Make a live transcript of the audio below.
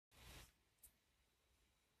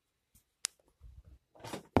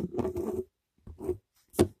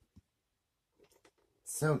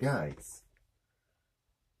So, guys,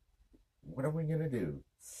 what are we gonna do?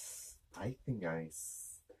 I think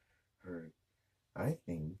heard. I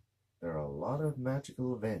think there are a lot of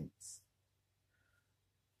magical events.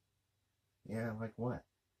 Yeah, like what?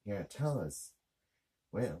 Yeah, tell us.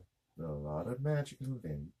 Well, there are a lot of magical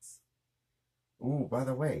events. Ooh, by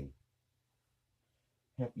the way,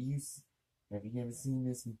 have you have you ever seen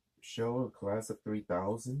this show, Class of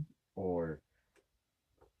 3000, or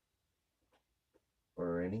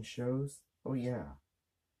any shows? Oh yeah.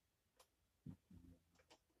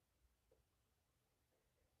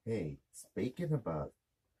 Hey, speaking about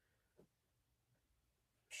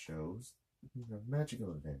shows,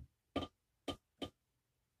 magical event.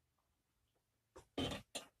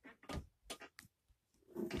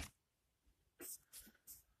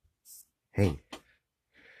 Hey.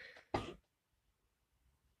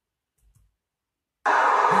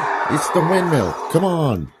 It's the windmill. Come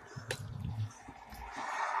on.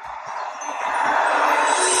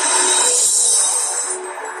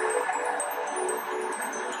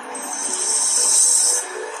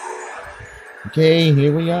 Okay,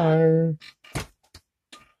 here we are.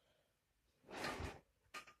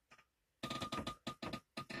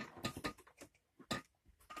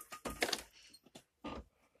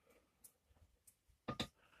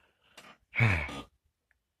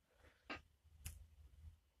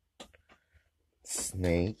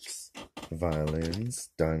 Snakes,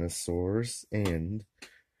 violins, dinosaurs, and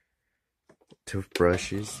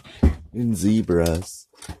toothbrushes, and zebras.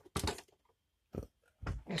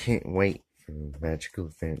 Can't wait for the magical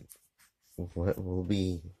event. What will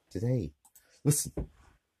be today? Listen,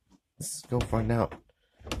 let's go find out.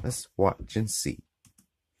 Let's watch and see.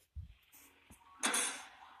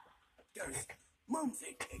 There's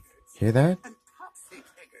Mumsy Tigers. Hear that? And Topsy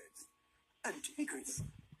Tigers. And Tigers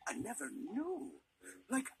I never knew.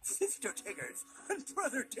 Like Sister Tigers and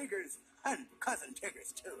Brother Tigers and Cousin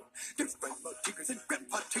Tigers too. There's Grandma Tigers and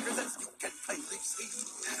Grandpa Tigers, as you can plainly see.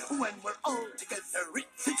 When we're all together,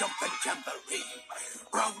 it's a jump and jamboree.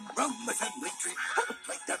 Round, round the family tree,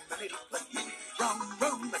 like that many like me. Round,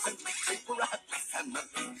 round the family tree, we're a happy family.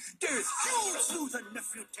 There's huge Susan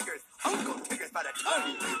nephew Tigers, Uncle Tigers by the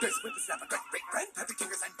ton. There's Whippersnapper, great grandpappy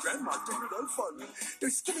Tigers, and Grandma Tigers, all fun.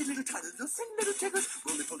 There's skinny little tiny little thin little Tigers,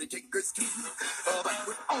 roly-poly Tigers too. Oh, but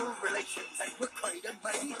we're all relations and we're quite a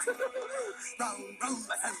mighty crew. Round, round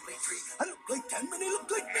the family tree, I look like them and they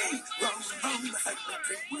look like me. Round, round the family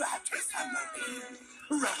tree, we're a happy family.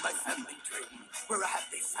 Round my family tree, we're a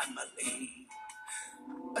happy family.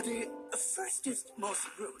 The firstest, most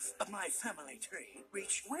roots of my family tree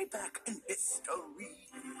reach way back in history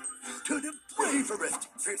to the braverest,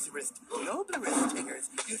 fiercest, noblerest Tigers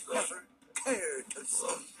you'd never care to see.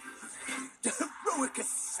 The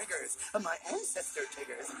heroicest figures of my ancestor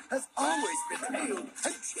Tigers has always been hailed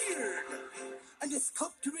and cheered. And the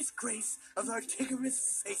sculptorous grace of our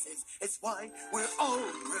Tiggerous faces is why we're all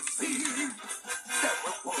revered. There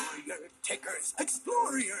were warrior Tigers,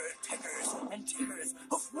 explorer Tigers, and Tigers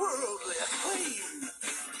of worldly acclaim.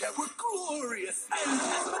 There were glorious and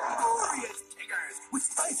glorious Tigers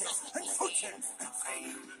with prizes and fortunes and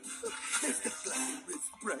fame. There's the glamorous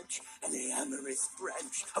branch and the amorous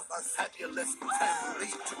branch of our fabulous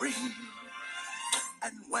family tree.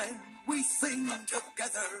 And when we sing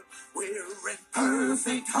together, we're in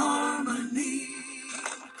perfect harmony.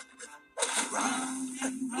 Round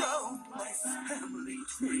and round my family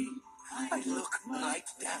tree, I look like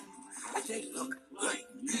them, and they look like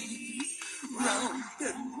me. Round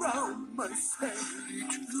and round my family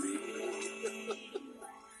tree,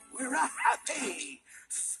 we're a happy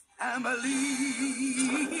family.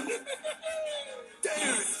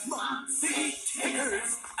 There's Mumsy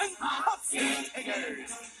Tigers and Topsy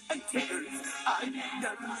Tigers and Tigers I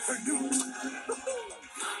never knew.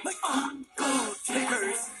 Like Uncle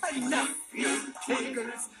Tigers and Nephew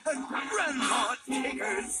Tigers and Grandma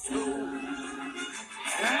Tigers too.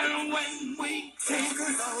 And when we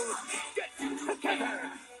Tigers all get together,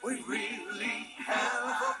 we really have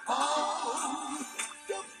a ball.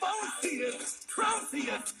 The bounciest,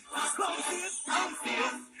 trounciest, closiest,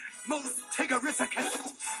 bounciest, most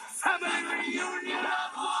Tiggerificest family reunion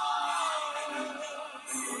of all.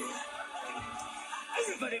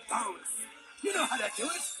 Everybody bounce. You know how to do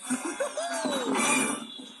it.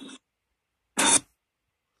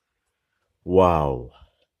 Wow.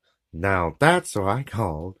 Now that's what I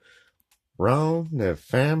call Round the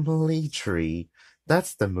Family Tree.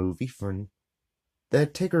 That's the movie from the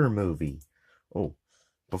Tigger movie. Oh,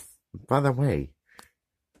 by the way,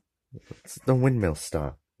 it's the windmill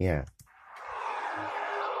stop. Yeah.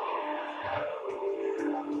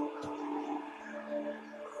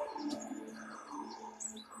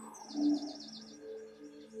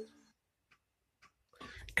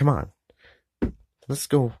 Come on. Let's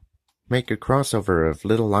go make a crossover of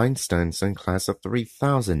Little Einsteins in class of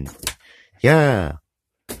 3000. Yeah.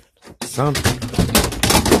 Sounds...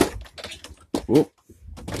 Whoop.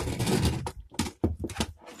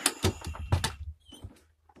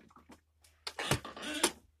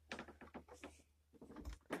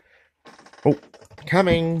 Oh,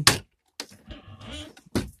 coming.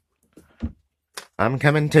 I'm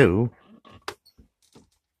coming too.